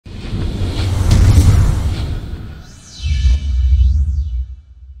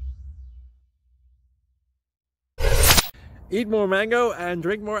Eat more mango and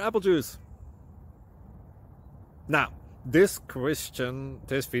drink more apple juice. Now, this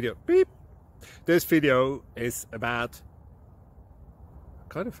video is about... I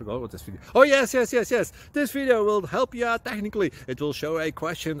kind of forgot what this video... Oh, yes. This video will help you out technically. It will show a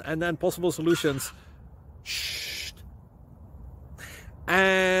question and then possible solutions. Shh.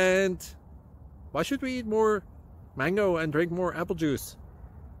 And why should we eat more mango and drink more apple juice?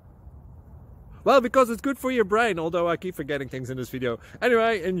 Well, because it's good for your brain, although I keep forgetting things in this video.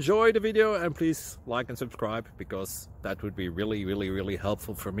 Anyway, enjoy the video and please like and subscribe, because that would be really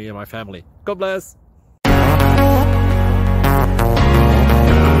helpful for me and my family. God bless!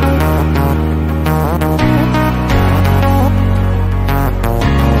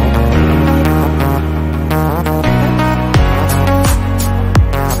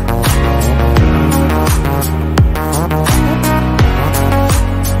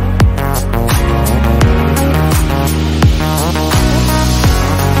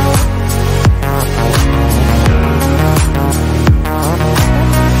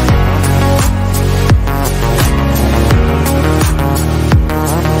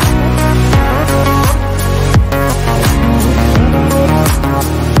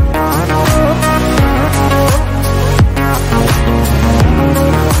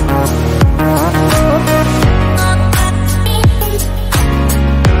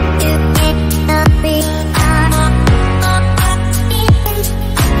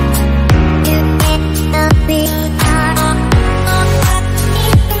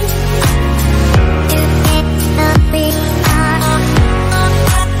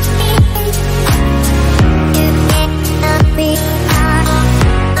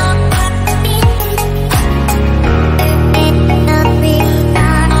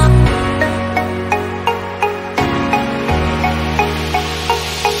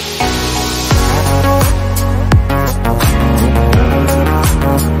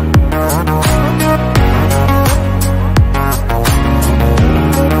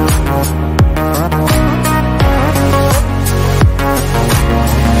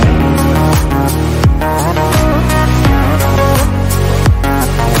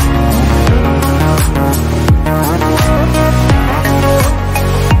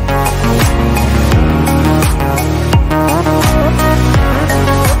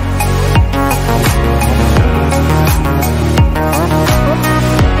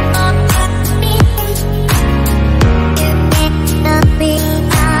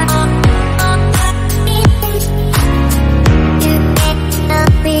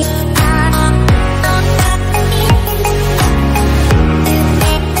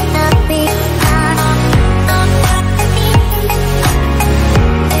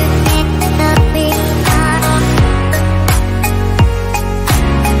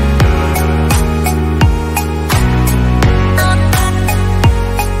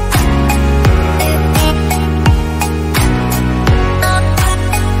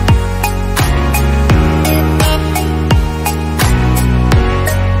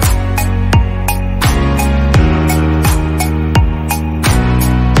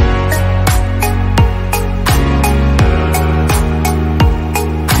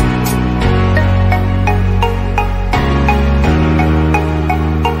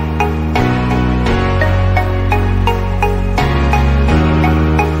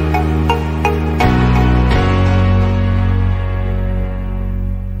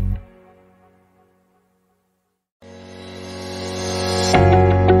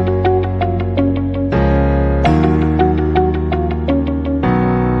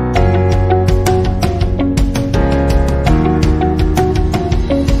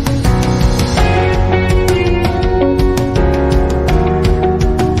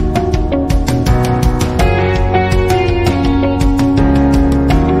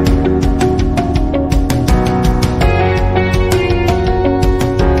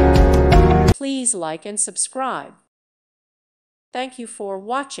 Please like and subscribe. Thank you for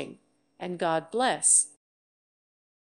watching, and God bless.